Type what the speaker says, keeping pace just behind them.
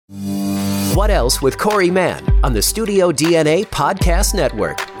What Else with Corey Mann on the Studio DNA Podcast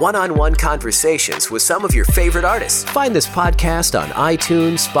Network. One-on-one conversations with some of your favorite artists. Find this podcast on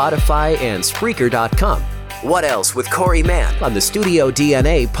iTunes, Spotify, and Spreaker.com. What Else with Corey Mann on the Studio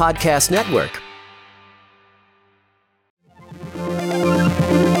DNA Podcast Network.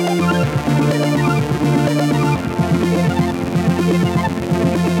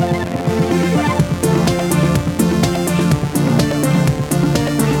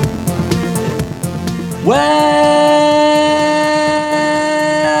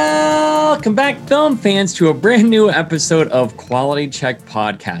 Welcome back, film fans, to a brand new episode of Quality Check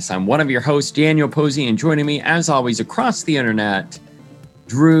Podcast. I'm one of your hosts, Daniel Posey, and joining me, as always, across the internet,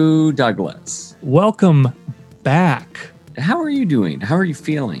 Drew Douglas. Welcome back. How are you doing? How are you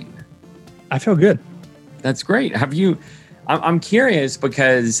feeling? I feel good. That's great. I'm curious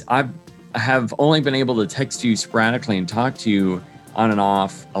because I have only been able to text you sporadically and talk to you on and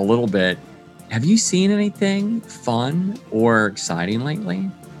off a little bit. Have you seen anything fun or exciting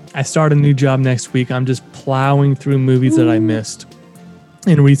lately? I start a new job next week. I'm just plowing through movies that I missed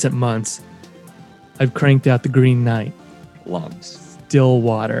in recent months. I've cranked out The Green Knight. Loves.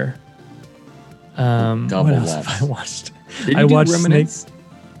 Stillwater. Double what else loves. have I watched? Did I you do watched Reminiscence?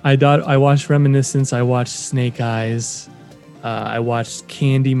 I watched Reminiscence. I watched Snake Eyes. I watched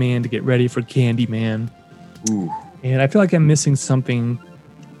Candyman to get ready for Candyman. Ooh. And I feel like I'm missing something.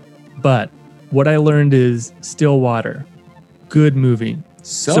 But what I learned is Stillwater. Good movie.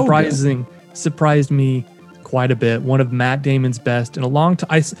 So Surprised me quite a bit. One of Matt Damon's best in a long time.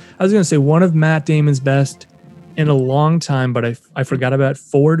 I was going to say one of Matt Damon's best in a long time, but I forgot about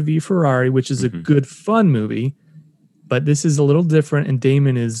Ford v Ferrari, which is a good, fun movie. But this is a little different, and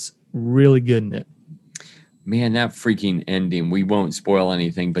Damon is really good in it. Man, that freaking ending. We won't spoil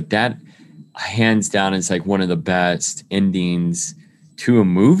anything, but that hands down is like one of the best endings to a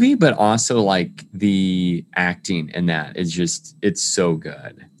movie, but also like the acting in that is just, it's so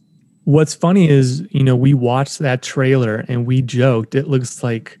good. What's funny is, we watched that trailer and we joked, it looks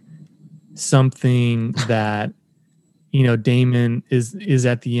like something that, Damon is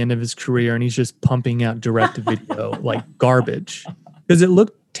at the end of his career and he's just pumping out direct-to-video like garbage because it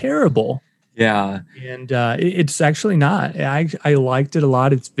looked terrible. Yeah. And it's actually not. I liked it a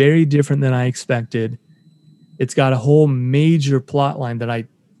lot. It's very different than I expected. It's got a whole major plot line that I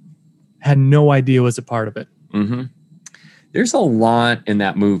had no idea was a part of it. Mm-hmm. There's a lot in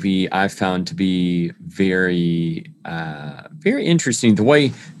that movie I found to be very, very interesting. The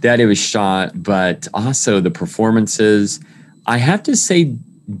way that it was shot, but also the performances. I have to say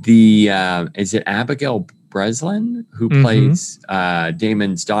is it Abigail Breslin who plays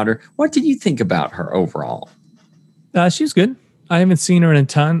Damon's daughter? What did you think about her overall? She's good. I haven't seen her in a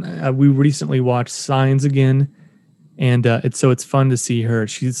ton. We recently watched Signs again, and it's fun to see her.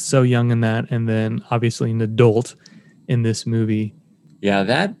 She's so young in that, and then obviously an adult in this movie. Yeah,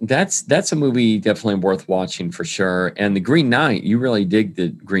 that's a movie definitely worth watching for sure. And The Green Knight, you really dig The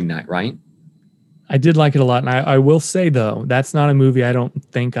Green Knight, right? I did like it a lot, and I will say though, that's not a movie I don't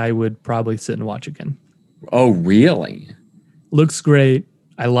think I would probably sit and watch again. Oh, really? Looks great.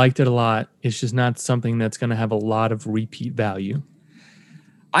 I liked it a lot. It's just not something that's going to have a lot of repeat value.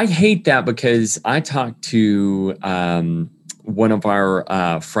 I hate that because I talked to one of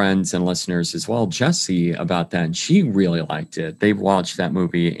our friends and listeners as well, Jessie, about that, and she really liked it. They've watched that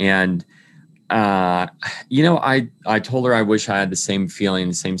movie, and I told her I wish I had the same feeling,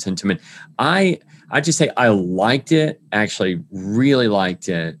 the same sentiment. I just say I liked it, actually really liked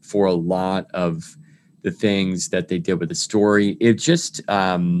it for a lot of the things that they did with the story. It just,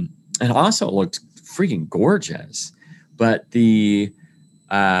 and also looked freaking gorgeous, but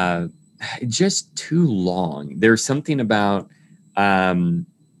just too long. There's something about the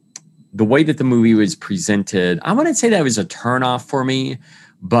way that the movie was presented. I wouldn't say that was a turnoff for me,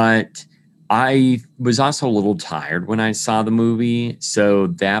 but I was also a little tired when I saw the movie. So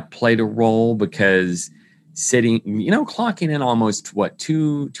that played a role because sitting, clocking in almost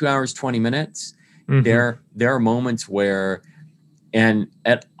 2 hours, 20 minutes. There are moments where, and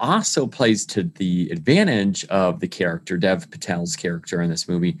it also plays to the advantage of the character, Dev Patel's character in this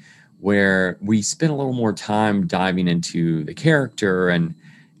movie, where we spend a little more time diving into the character and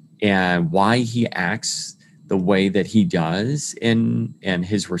why he acts the way that he does and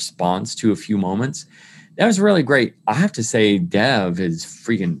his response to a few moments. That was really great. I have to say, Dev is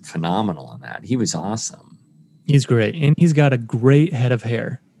freaking phenomenal in that. He was awesome. He's great. And he's got a great head of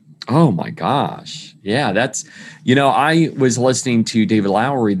hair. Oh my gosh. Yeah, that's, I was listening to David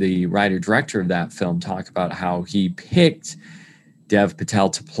Lowery, the writer-director of that film, talk about how he picked Dev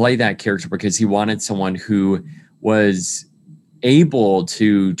Patel to play that character because he wanted someone who was able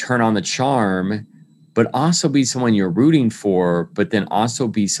to turn on the charm, but also be someone you're rooting for, but then also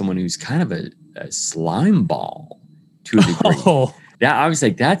be someone who's kind of a slime ball to a degree. Oh, Yeah, I was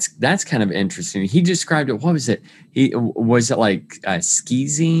like, that's kind of interesting. He described it. What was it? Was it like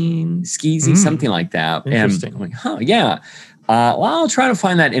skeezy, something like that? Interesting. And I'm like, huh, yeah. Well, I'll try to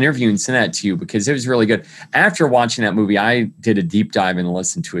find that interview and send that to you because it was really good. After watching that movie, I did a deep dive and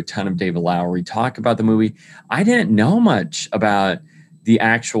listened to a ton of David Lowery talk about the movie. I didn't know much about the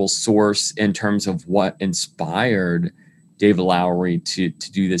actual source in terms of what inspired David Lowery to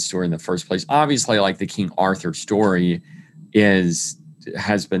do this story in the first place. Obviously, like the King Arthur story has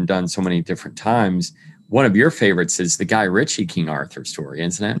been done so many different times. One of your favorites is the Guy Ritchie King Arthur story,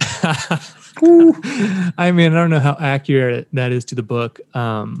 isn't it? I mean, I don't know how accurate that is to the book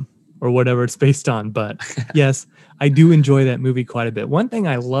or whatever it's based on, but yes, I do enjoy that movie quite a bit. One thing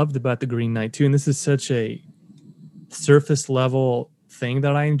I loved about The Green Knight too, and this is such a surface level thing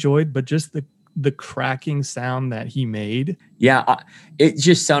that I enjoyed, but just the cracking sound that he made. Yeah, it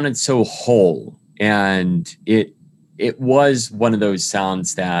just sounded so whole, and it was one of those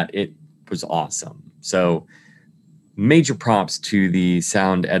sounds that it was awesome. So major props to the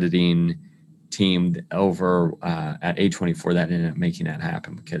sound editing team over at A24 that ended up making that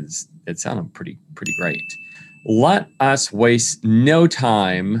happen because it sounded pretty great. Let us waste no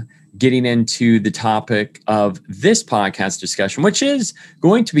time getting into the topic of this podcast discussion, which is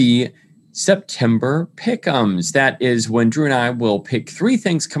going to be September Pick'ems. That is when Drew and I will pick 3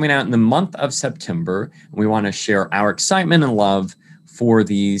 things coming out in the month of September. And we want to share our excitement and love for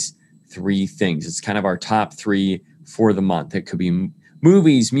these 3 things. It's kind of our top 3 for the month. It could be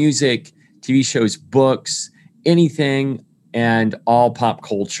movies, music, TV shows, books, anything, and all pop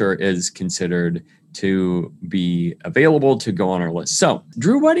culture is considered to be available to go on our list. So,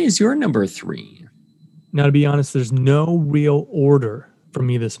 Drew, what is your number 3? Now, to be honest, there's no real order for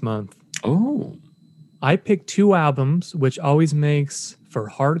me this month. Oh. I picked 2 albums, which always makes for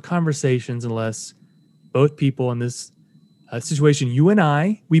hard conversations unless both people in this situation, you and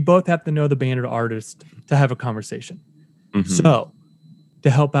I, we both have to know the band or artist to have a conversation. Mm-hmm. So, to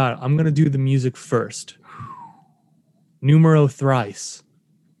help out, I'm going to do the music first. Numero Thrice.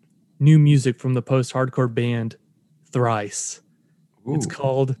 New music from the post-hardcore band Thrice. Ooh. It's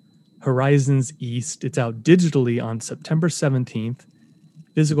called Horizons East. It's out digitally on September 17th.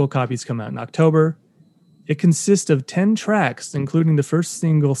 Physical copies come out in October. It consists of 10 tracks, including the first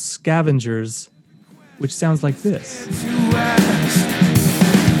single, Scavengers, which sounds like this.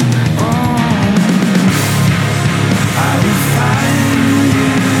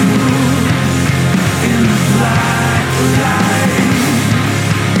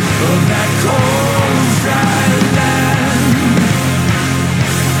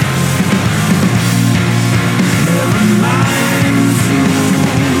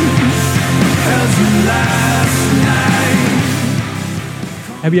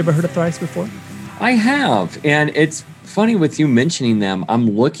 Have you ever heard of Thrice before? I have, and it's funny with you mentioning them. I'm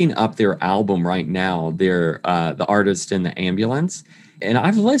looking up their album right now. They're The Artist in the Ambulance, and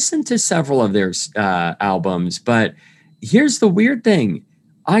I've listened to several of their albums, but here's the weird thing.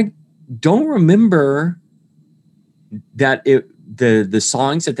 I don't remember that the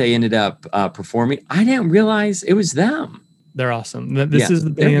songs that they ended up performing, I didn't realize it was them. They're awesome. This is the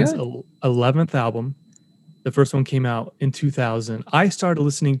band's 11th album. The first one came out in 2000. I started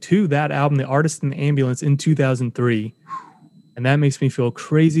listening to that album, The Artist in the Ambulance, in 2003. And that makes me feel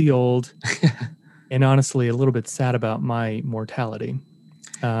crazy old and honestly a little bit sad about my mortality.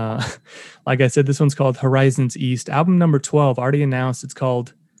 Like I said, this one's called Horizons East. Album number 12, already announced. It's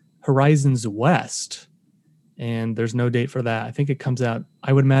called Horizons West. And there's no date for that. I think it comes out,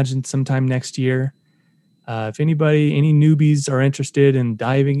 I would imagine, sometime next year. If any newbies are interested in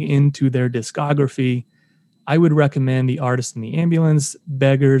diving into their discography, I would recommend The Artist in the Ambulance,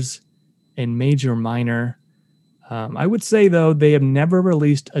 Beggars, and Major Minor. I would say, though, they have never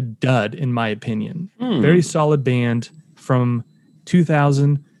released a dud, in my opinion. Very solid band from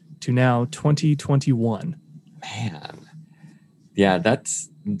 2000 to now 2021. Man. Yeah, that's,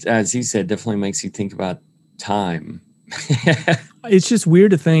 as you said, definitely makes you think about time. It's just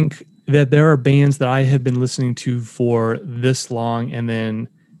weird to think that there are bands that I have been listening to for this long, and then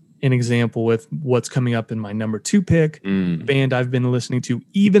an example with what's coming up in my number 2 pick, band I've been listening to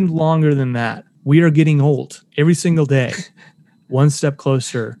even longer than that. We are getting old every single day, one step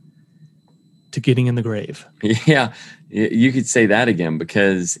closer to getting in the grave. Yeah, you could say that again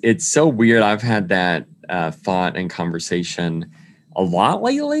because it's so weird. I've had that thought and conversation a lot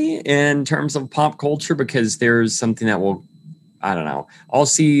lately in terms of pop culture because there's something that will, I don't know, I'll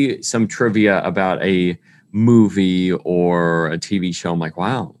see some trivia about a movie or a TV show, I'm like,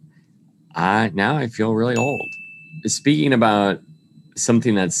 wow, now I feel really old. Speaking about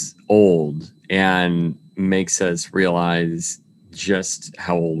something that's old and makes us realize just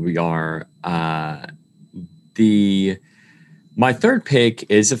how old we are, my third pick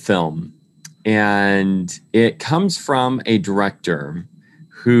is a film, and it comes from a director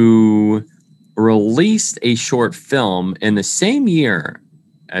who released a short film in the same year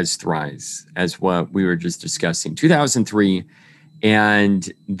as Thrice, as what we were just discussing, 2003.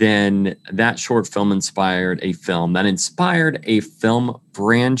 And then that short film inspired a film that inspired a film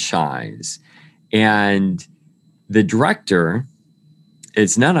franchise. And the director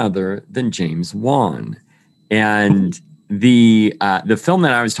is none other than James Wan. And the film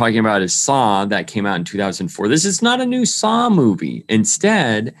that I was talking about is Saw, that came out in 2004. This is not a new Saw movie.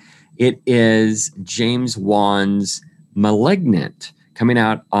 Instead, it is James Wan's Malignant, coming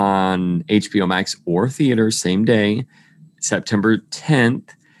out on HBO Max or theaters same day, September 10th.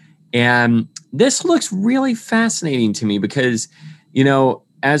 And this looks really fascinating to me because, you know,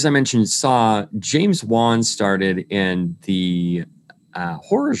 as I mentioned, Saw, James Wan started in the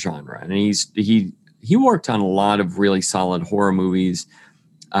horror genre, and he worked on a lot of really solid horror movies.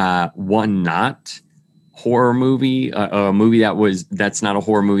 One not horror movie, a movie that's not a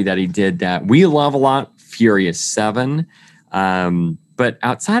horror movie that he did that we love a lot, Furious 7. But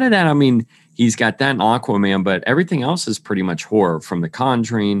outside of that, I mean, he's got that in Aquaman, but everything else is pretty much horror, from The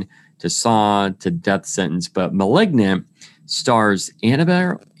Conjuring to Saw to Death Sentence. But Malignant stars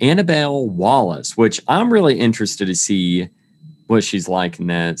Annabelle Wallis, which I'm really interested to see what she's like in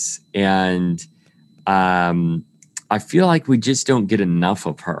this. And I feel like we just don't get enough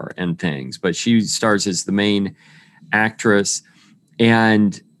of her and things, but she stars as the main actress.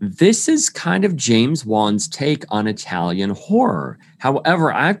 And this is kind of James Wan's take on Italian horror.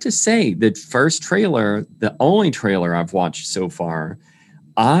 However, I have to say, the first trailer, the only trailer I've watched so far,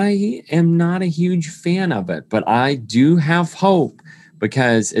 I am not a huge fan of it, but I do have hope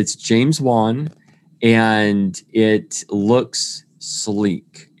because it's James Wan and it looks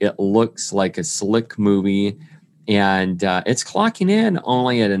sleek. It looks like a slick movie, and it's clocking in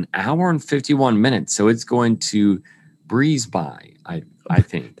only at an hour and 51 minutes. So it's going to breeze by, I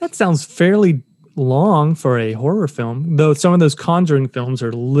think. That sounds fairly long for a horror film, though some of those Conjuring films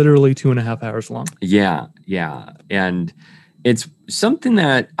are literally 2.5 hours long. Yeah. And it's something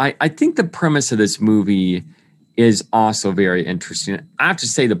that I think the premise of this movie is also very interesting. I have to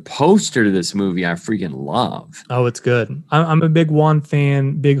say, the poster to this movie I freaking love. Oh, it's good. I'm a big Wan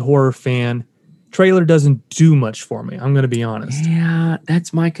fan, big horror fan. Trailer doesn't do much for me, I'm going to be honest. Yeah,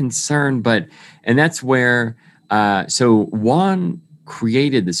 that's my concern. And that's where, so Wan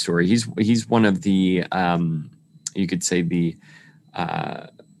created the story. He's one of the, you could say the,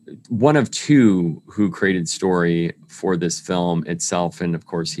 one of two who created story for this film itself. And of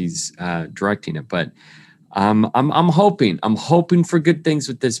course he's directing it, but I'm hoping for good things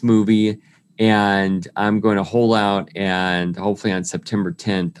with this movie, and I'm going to hold out, and hopefully on September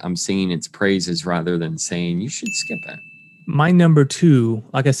 10th, I'm singing its praises rather than saying you should skip it. My number 2,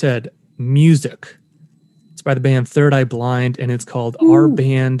 like I said, Music. It's by the band Third Eye Blind, and it's called Our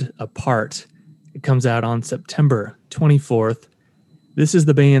Band Apart. It comes out on September 24th. This is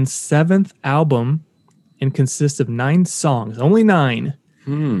the band's 7th album and consists of 9 songs, only 9,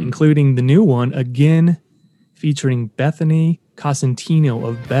 including the new one, Again, featuring Bethany Cosentino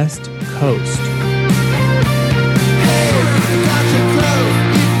of Best Coast.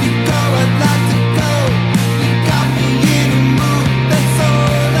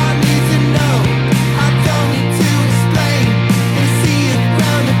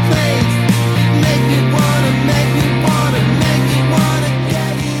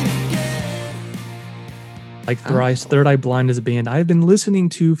 Like Thrice, Third Eye Blind is a band I've been listening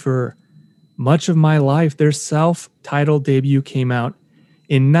to for much of my life. Their self-titled debut came out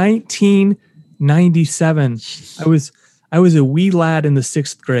in 1997. I was a wee lad in the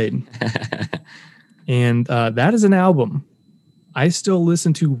 6th grade. And that is an album I still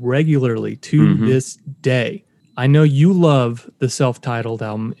listen to regularly to this day. I know you love the self-titled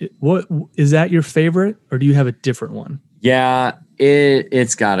album. What is that your favorite, or do you have a different one? Yeah,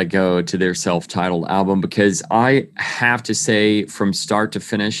 it's got to go to their self-titled album, because I have to say, from start to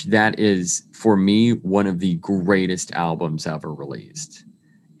finish, that is, for me, one of the greatest albums ever released.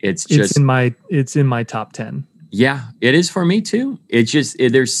 It's in my top 10. Yeah, it is for me too.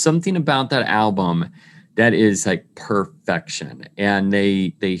 There's something about that album that is like perfection, and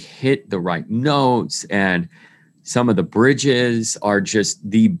they hit the right notes, and some of the bridges are just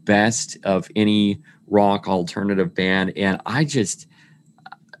the best of any rock alternative band, and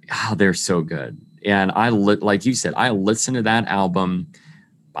they're so good. And like you said, I listen to that album,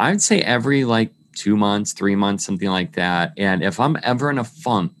 I would say every like 2 months, 3 months, something like that. And if I'm ever in a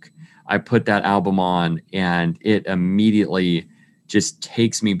funk, I put that album on and it immediately just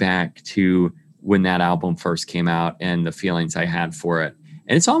takes me back to when that album first came out and the feelings I had for it.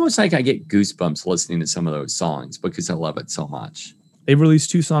 And it's almost like I get goosebumps listening to some of those songs because I love it so much. They've released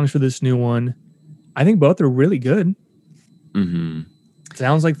 2 songs for this new one. I think both are really good. Mm-hmm.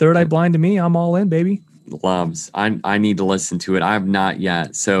 Sounds like Third Eye Blind to me. I'm all in, baby. Loves. I need to listen to it. I have not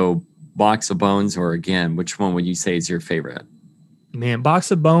yet. So Box of Bones or Again, which one would you say is your favorite? Man,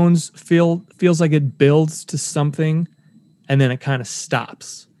 Box of Bones feels like it builds to something and then it kind of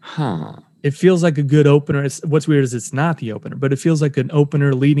stops. Huh. It feels like a good opener. What's weird is it's not the opener, but it feels like an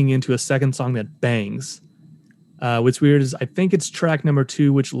opener leading into a second song that bangs. What's weird is I think it's track number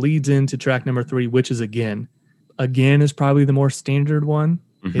 2, which leads into track number 3, which is Again. Again is probably the more standard one.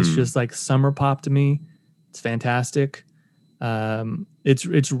 Mm-hmm. It's just like summer pop to me. It's fantastic.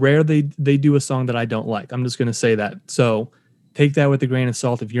 It's rare they do a song that I don't like. I'm just going to say that. So take that with a grain of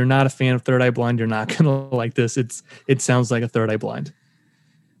salt. If you're not a fan of Third Eye Blind, you're not going to like this. It sounds like a Third Eye Blind.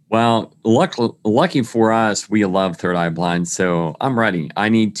 Well, lucky for us, we love Third Eye Blind, so I'm ready. I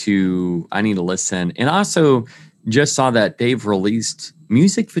need to listen. And also just saw that they've released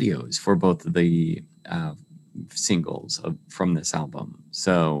music videos for both of the singles from this album.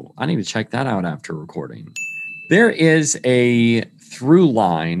 So I need to check that out after recording. There is a through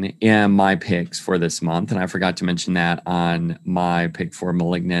line in my picks for this month, and I forgot to mention that on my pick for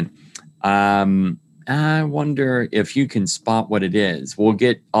Malignant. I wonder if you can spot what it is. We'll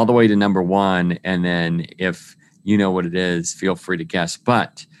get all the way to number 1, and then if you know what it is, feel free to guess.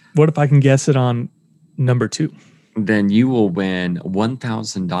 But what if I can guess it on number 2? Then you will win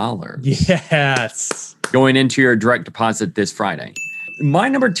 $1,000. Yes. Going into your direct deposit this Friday. My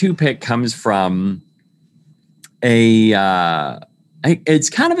number 2 pick comes from it's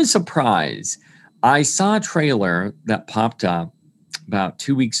kind of a surprise. I saw a trailer that popped up about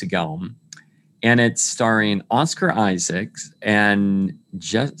 2 weeks ago, and it's starring Oscar Isaacs and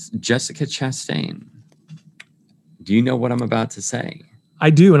Jessica Chastain. Do you know what I'm about to say?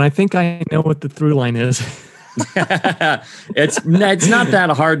 I do, and I think I know what the through line is. It's not that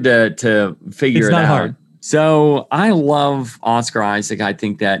hard to figure it out. It's not hard. So I love Oscar Isaac. I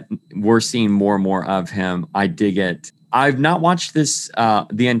think that we're seeing more and more of him. I dig it. I've not watched this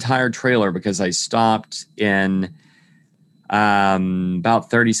the entire trailer because I stopped in about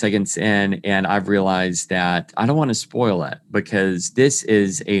 30 seconds in, and I've realized that I don't want to spoil it because this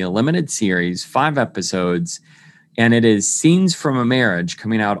is a limited series, 5 episodes, and it is Scenes from a Marriage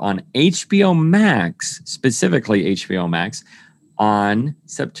coming out on HBO Max, specifically HBO Max, on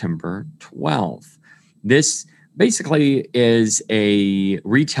September 12th. This basically is a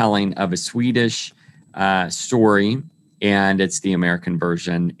retelling of a Swedish story, and it's the American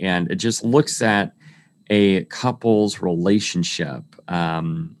version, and it just looks at a couple's relationship,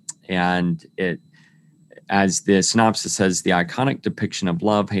 and it, as the synopsis says, the iconic depiction of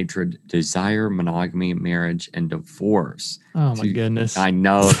love, hatred, desire, monogamy, marriage, and divorce. Oh my goodness! I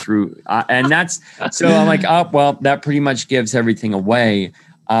know and that's so I'm like, oh well, that pretty much gives everything away.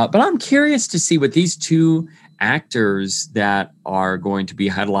 But I'm curious to see what these 2 actors that are going to be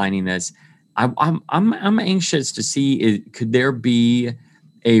headlining this. I'm anxious to see could there be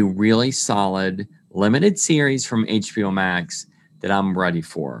a really solid limited series from HBO Max that I'm ready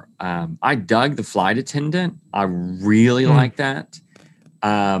for. I dug The Flight Attendant. I really like that.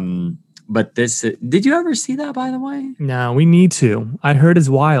 But this, did you ever see that, by the way? No, we need to. I heard it's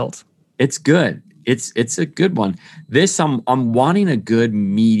wild. It's good. It's a good one. This, I'm wanting a good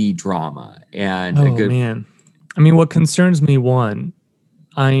meaty drama and a good. Man. I mean, what concerns me, one,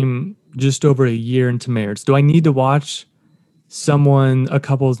 I'm just over a year into marriage. Do I need to watch a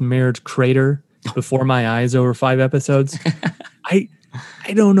couple's marriage crater before my eyes over 5 episodes? I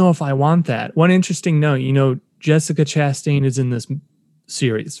don't know if I want that. One interesting note, Jessica Chastain is in this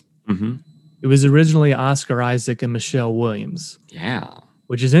series. Mm-hmm. It was originally Oscar Isaac and Michelle Williams. Yeah.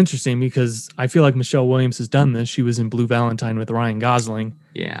 Which is interesting because I feel like Michelle Williams has done this. She was in Blue Valentine with Ryan Gosling.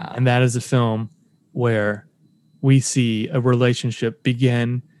 Yeah. And that is a film where we see a relationship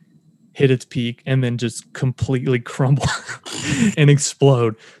begin, hit its peak, and then just completely crumble and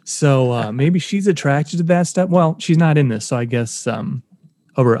explode. So maybe she's attracted to that stuff. Well, she's not in this, so I guess I'm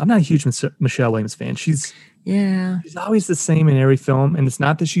not a huge Michelle Williams fan. She's always the same in every film, and it's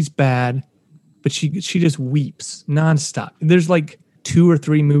not that she's bad, but she just weeps nonstop. There's like 2 or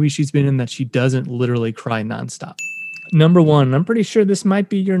 3 movies she's been in that she doesn't literally cry nonstop. Number 1, I'm pretty sure this might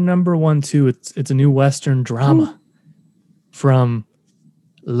be your number 1 too. It's a new Western drama from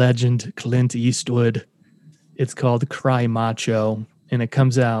legend Clint Eastwood. It's called Cry Macho, and it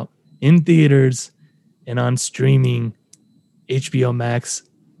comes out in theaters and on streaming HBO Max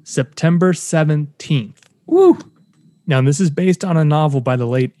September 17th. Woo! Now, this is based on a novel by the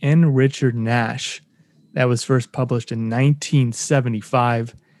late N. Richard Nash that was first published in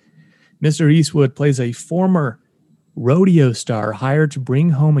 1975. Mr. Eastwood plays a former rodeo star hired to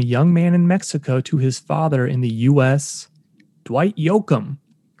bring home a young man in Mexico to his father in the U.S. Dwight Yoakam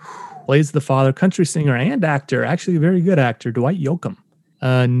plays the father, country singer and actor, actually a very good actor, Dwight Yoakam.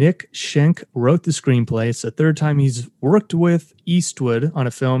 Nick Schenk wrote the screenplay. It's the third time he's worked with Eastwood on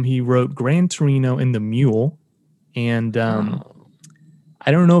a film. He wrote Gran Torino and The Mule. And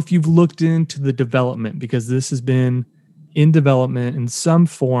I don't know if you've looked into the development, because this has been in development in some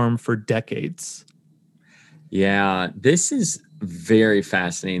form for decades. Yeah, this is very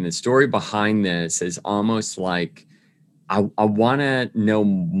fascinating. The story behind this is almost like I want to know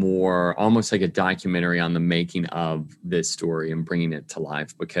more, almost like a documentary on the making of this story and bringing it to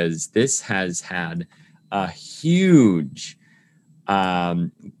life, because this has had a huge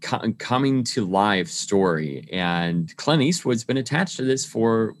coming to life story. And Clint Eastwood's been attached to this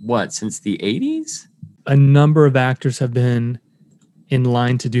for what, since the 80s? A number of actors have been in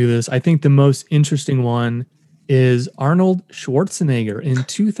line to do this. I think the most interesting one is Arnold Schwarzenegger in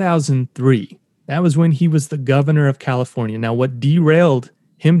 2003. That was when he was the governor of California. Now, what derailed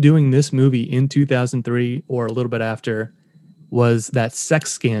him doing this movie in 2003 or a little bit after was that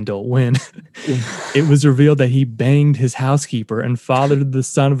sex scandal when it was revealed that he banged his housekeeper and fathered the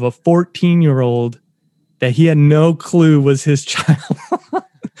son of a 14-year-old that he had no clue was his child.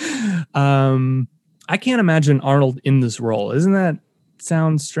 I can't imagine Arnold in this role. Isn't that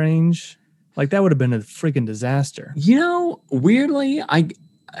sound strange? Like, that would have been a freaking disaster. You know, weirdly, I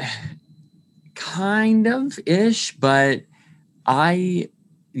kind of ish, but not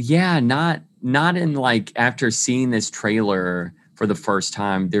in, like, after seeing this trailer for the first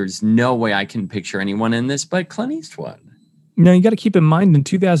time, there's no way I can picture anyone in this but Clint Eastwood. Now, you got to keep in mind, in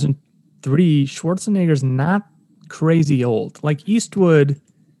 2003, Schwarzenegger's not crazy old. Like, Eastwood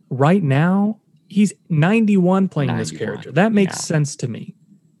right now, he's 91 playing this character. That makes sense to me.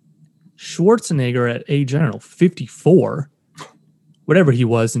 Schwarzenegger at age, I don't know, 54, whatever he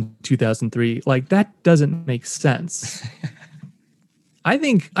was in 2003, like, that doesn't make sense. I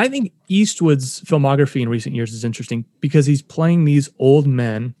think Eastwood's filmography in recent years is interesting because he's playing these old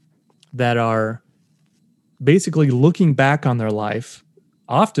men that are basically looking back on their life,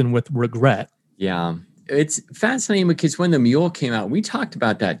 often with regret. Yeah. It's fascinating because when The Mule came out, we talked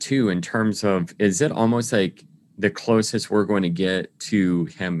about that too, in terms of, is it almost like the closest we're going to get to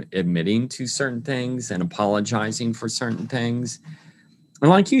him admitting to certain things and apologizing for certain things? And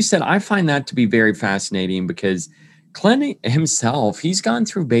like you said, I find that to be very fascinating because Clint himself, he's gone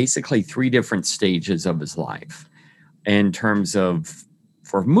through basically 3 different stages of his life in terms of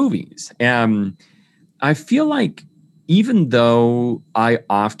for movies. And I feel like, even though I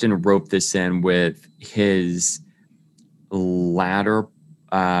often rope this in with his latter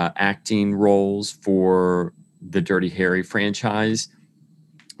acting roles for the Dirty Harry franchise,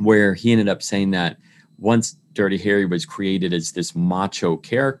 where he ended up saying that once Dirty Harry was created as this macho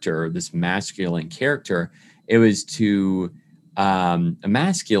character, this masculine character, it was to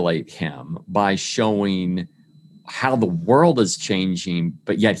emasculate him by showing how the world is changing,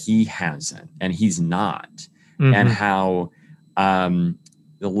 but yet he hasn't, and he's not. Mm-hmm. And how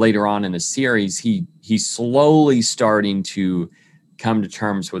later on in the series, he's slowly starting to come to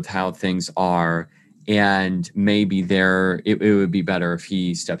terms with how things are, and maybe it would be better if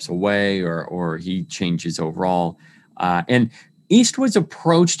he steps away or he changes overall. And Eastwood's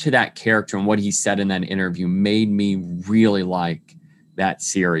approach to that character and what he said in that interview made me really like that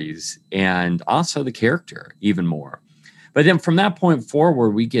series and also the character even more. But then from that point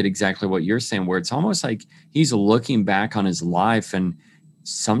forward, we get exactly what you're saying, where it's almost like he's looking back on his life and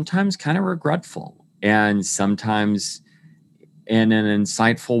sometimes kind of regretful and sometimes in an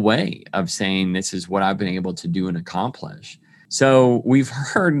insightful way of saying, this is what I've been able to do and accomplish. So we've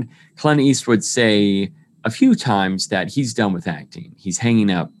heard Clint Eastwood say a few times that he's done with acting. He's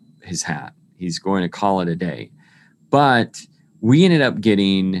hanging up his hat. He's going to call it a day. But we ended up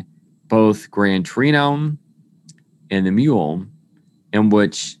getting both Gran Torino and The Mule, in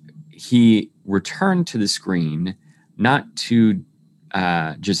which he returned to the screen, not to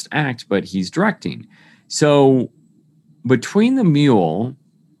just act, but he's directing. So between The Mule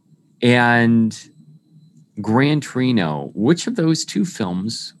and Gran Torino, which of those 2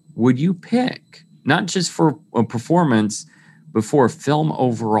 films would you pick? Not just for a performance, but for a film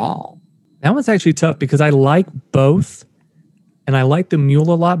overall. That one's actually tough because I like both. and I like The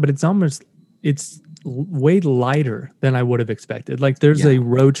Mule a lot, but it's way lighter than I would have expected. Like there's a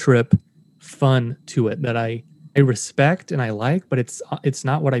road trip fun to it that I respect and I like, but it's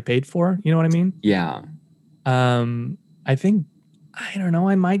not what I paid for. You know what I mean? Yeah. I think, I don't know,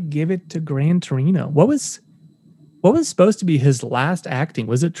 I might give it to Gran Torino. What was supposed to be his last acting?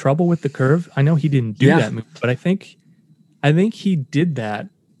 Was it Trouble with the Curve? I know he didn't do that movie, but I think he did that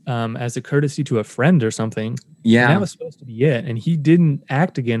as a courtesy to a friend or something. Yeah. And that was supposed to be it. And he didn't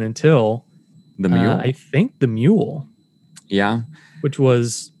act again until The Mule. I think The Mule. Yeah. Which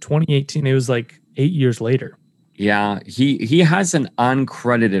was 2018. It was like 8 years later. Yeah. He has an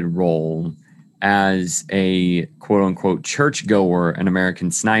uncredited role as a quote unquote churchgoer, an American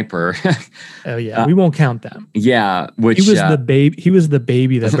Sniper. Oh yeah. We won't count that. Yeah. Which he was the baby. He was the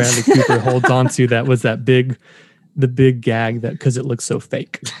baby that Bradley Cooper holds onto. That was the big gag that, cause it looks so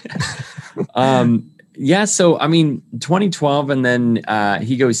fake. Yeah. So, I mean, 2012 and then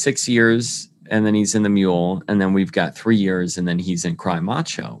he goes 6 years and then he's in The Mule and then we've got 3 years and then he's in Cry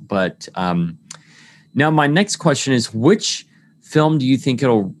Macho. But now my next question is, which film do you think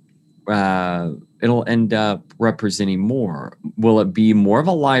it'll end up representing more? Will it be more of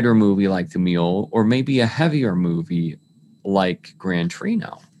a lighter movie like The Mule or maybe a heavier movie like Gran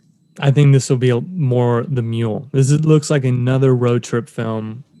Torino? I think this will be more The Mule. This looks like another road trip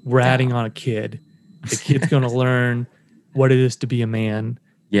film ratting on a kid. The kid's going to learn what it is to be a man.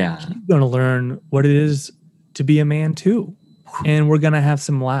 Yeah. He's going to learn what it is to be a man too. And we're going to have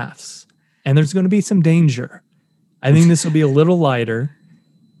some laughs. And there's going to be some danger. I think this will be a little lighter.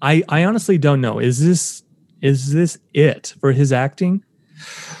 I honestly don't know. Is this it for his acting?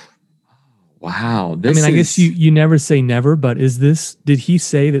 Wow. I guess you never say never, but did he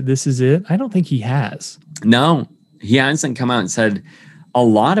say that this is it? I don't think he has. No, he hasn't come out and said a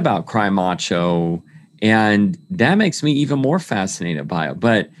lot about Cry Macho. And that makes me even more fascinated by it.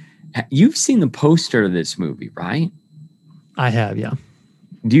 But you've seen the poster of this movie, right? I have, yeah.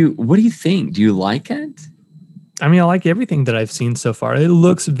 What do you think? Do you like it? I mean, I like everything that I've seen so far. It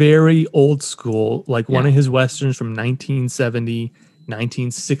looks very old school, like one of his Westerns from 1970,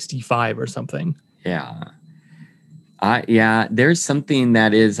 1965 or something. Yeah. There's something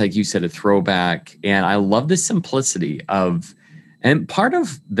that is, like you said, a throwback. And I love the simplicity and part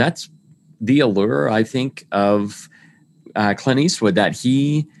of that's the allure, I think, of Clint Eastwood, that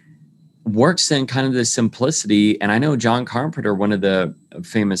he works in kind of the simplicity. And I know John Carpenter, one of the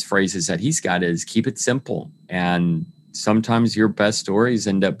famous phrases that he's got is keep it simple. And sometimes your best stories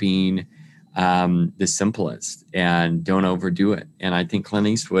end up being the simplest, and don't overdo it. And I think Clint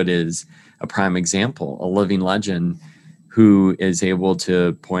Eastwood is a prime example, a living legend who is able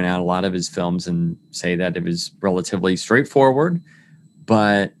to point out a lot of his films and say that it was relatively straightforward,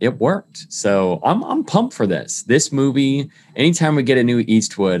 but it worked. So I'm pumped for this movie. Anytime we get a new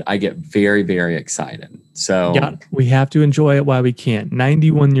Eastwood, I get very, very excited. So yeah, we have to enjoy it while we can.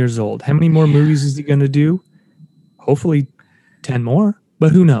 91 years old. How many more movies is he going to do? Hopefully 10 more,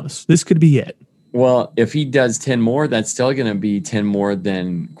 but who knows? This could be it. Well, if he does 10 more, that's still going to be 10 more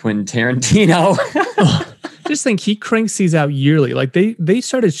than Quentin Tarantino. Just think, he cranks these out yearly. Like they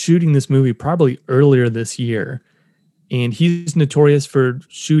started shooting this movie probably earlier this year. And he's notorious for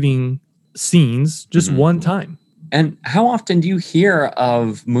shooting scenes just one time. And how often do you hear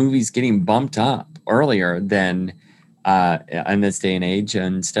of movies getting bumped up earlier than in this day and age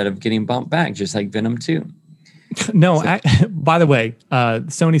instead of getting bumped back, just like Venom 2? No, by the way,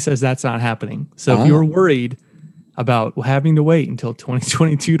 Sony says that's not happening. So if you're worried about having to wait until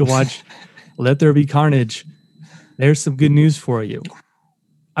 2022 to watch Let There Be Carnage, there's some good news for you.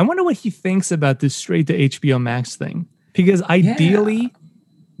 I wonder what he thinks about this straight to HBO Max thing. Because ideally,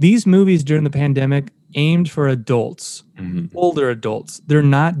 these movies during the pandemic aimed for adults, older adults. They're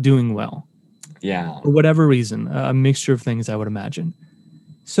not doing well. Yeah. For whatever reason, a mixture of things, I would imagine.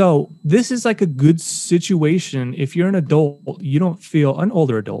 So this is like a good situation. If you're an adult, you don't feel, an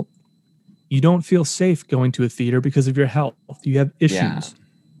older adult, you don't feel safe going to a theater because of your health. You have issues. Yeah.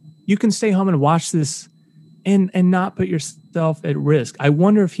 You can stay home and watch this and not put yourself at risk. I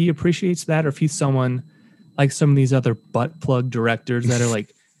wonder if he appreciates that, or if he's someone like some of these other butt plug directors that are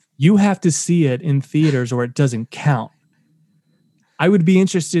like, you have to see it in theaters or it doesn't count. I would be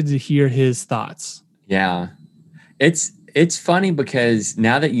interested to hear his thoughts. Yeah. It's funny because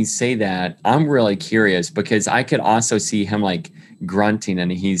now that you say that, I'm really curious, because I could also see him like grunting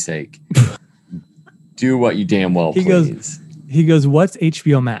and he's like, do what you damn well please. He goes, what's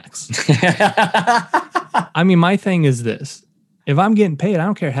HBO Max? I mean, my thing is this. If I'm getting paid, I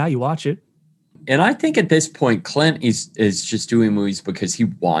don't care how you watch it. And I think at this point, Clint is just doing movies because he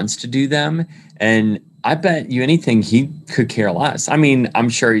wants to do them. And I bet you anything he could care less. I mean, I'm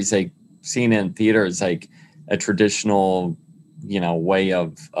sure he's like seeing it in theater is like a traditional, way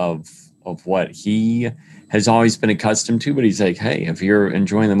of what he has always been accustomed to. But he's like, hey, if you're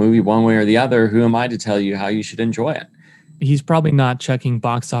enjoying the movie one way or the other, who am I to tell you how you should enjoy it? He's probably not checking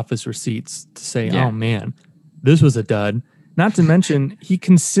box office receipts to say, oh man, this was a dud. Not to mention, he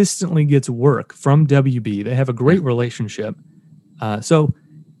consistently gets work from WB. They have a great relationship. So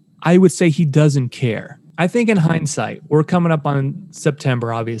I would say he doesn't care. I think in hindsight, we're coming up on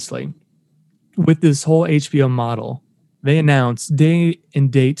September, obviously. With this whole HBO model, they announced day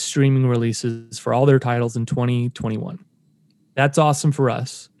and date streaming releases for all their titles in 2021. That's awesome for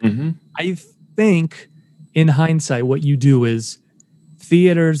us. Mm-hmm. I think in hindsight, what you do is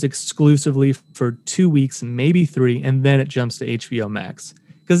theaters exclusively for 2 weeks, maybe 3, and then it jumps to HBO Max.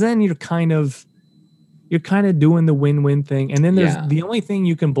 Because then you're kind of doing the win-win thing. And then there's the only thing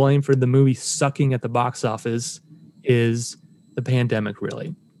you can blame for the movie sucking at the box office is the pandemic,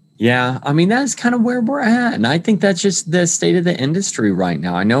 really. Yeah, I mean, that's kind of where we're at. And I think that's just the state of the industry right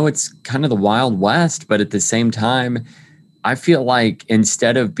now. I know it's kind of the Wild West, but at the same time, I feel like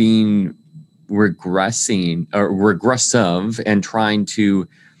instead of being regressive and trying to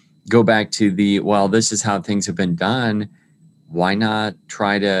go back to this is how things have been done, why not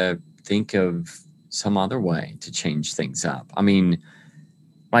try to think of some other way to change things up? I mean,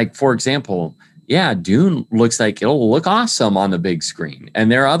 like, for example, Dune looks like it'll look awesome on the big screen. And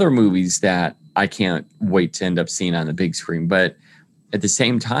there are other movies that I can't wait to end up seeing on the big screen. But at the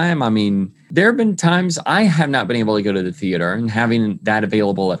same time, I mean, there have been times I have not been able to go to the theater, and having that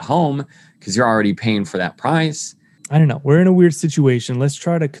available at home because you're already paying for that price. I don't know. We're in a weird situation. Let's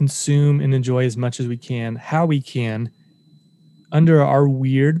try to consume and enjoy as much as we can, how we can, under our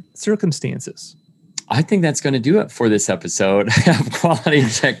weird circumstances. I think that's going to do it for this episode of Quality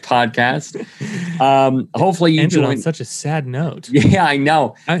Check Podcast. Hopefully you joined on such a sad note. Yeah, I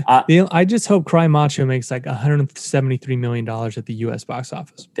know. I just hope Cry Macho makes like $173 million at the U.S. box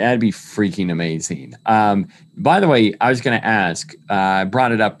office. That'd be freaking amazing. By the way, I was going to ask, I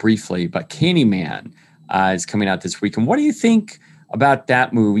brought it up briefly, but Candyman is coming out this weekend. What do you think about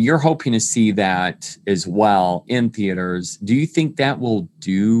that movie? You're hoping to see that as well in theaters. Do you think that will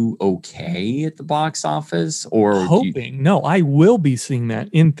do okay at the box office? Or hoping? No, I will be seeing that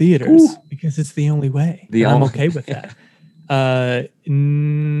in theaters because it's the only way. I'm okay with that. I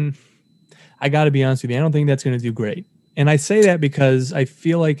got to be honest with you. I don't think that's going to do great. And I say that because I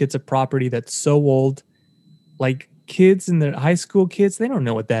feel like it's a property that's so old. Like kids in their high school kids, they don't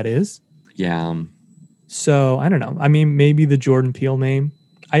know what that is. Yeah. So I don't know. I mean, maybe the Jordan Peele name.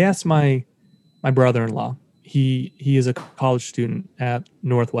 I asked my brother-in-law. He is a college student at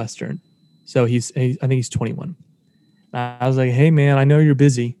Northwestern. So I think he's 21. I was like, hey man, I know you're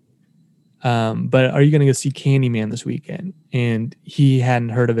busy, but are you going to go see Candyman this weekend? And he hadn't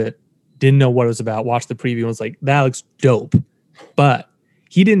heard of it, didn't know what it was about. Watched the preview and was like, that looks dope, but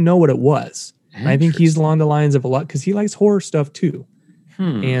he didn't know what it was. And I think he's along the lines of a lot because he likes horror stuff too,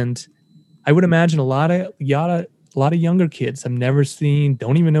 and I would imagine a lot of younger kids have never seen,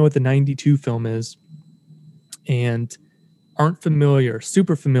 don't even know what the 92 film is, and aren't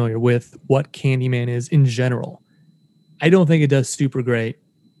super familiar with what Candyman is in general. I don't think it does super great,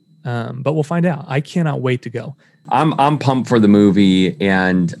 but we'll find out. I cannot wait to go. I'm pumped for the movie,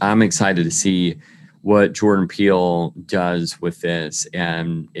 and I'm excited to see what Jordan Peele does with this,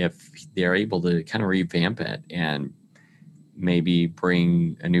 and if they're able to kind of revamp it and maybe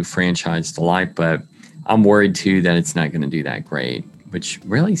bring a new franchise to life. But I'm worried too that it's not going to do that great, which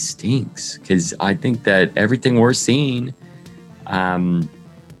really stinks because I think that everything we're seeing,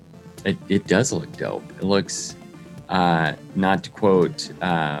 it does look dope. It looks, not to quote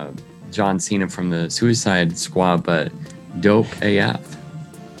John Cena from the Suicide Squad, but dope AF.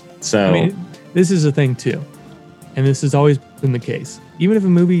 So I mean, this is a thing too, and this has always been the case. Even if a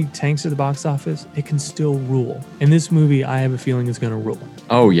movie tanks at the box office, it can still rule. And this movie, I have a feeling, is going to rule.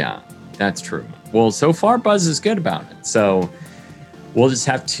 Oh, yeah, that's true. Well, so far, buzz is good about it. So we'll just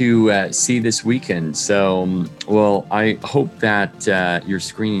have to see this weekend. So, well, I hope that your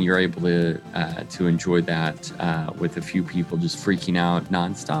screening, you're able to enjoy that with a few people just freaking out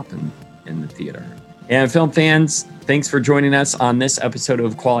nonstop in the theater. And film fans, thanks for joining us on this episode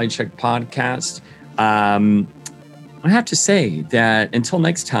of Quality Check Podcast. I have to say that until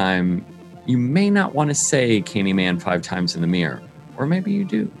next time, you may not want to say Candyman 5 times in the mirror, or maybe you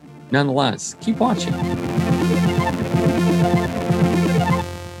do. Nonetheless, keep watching.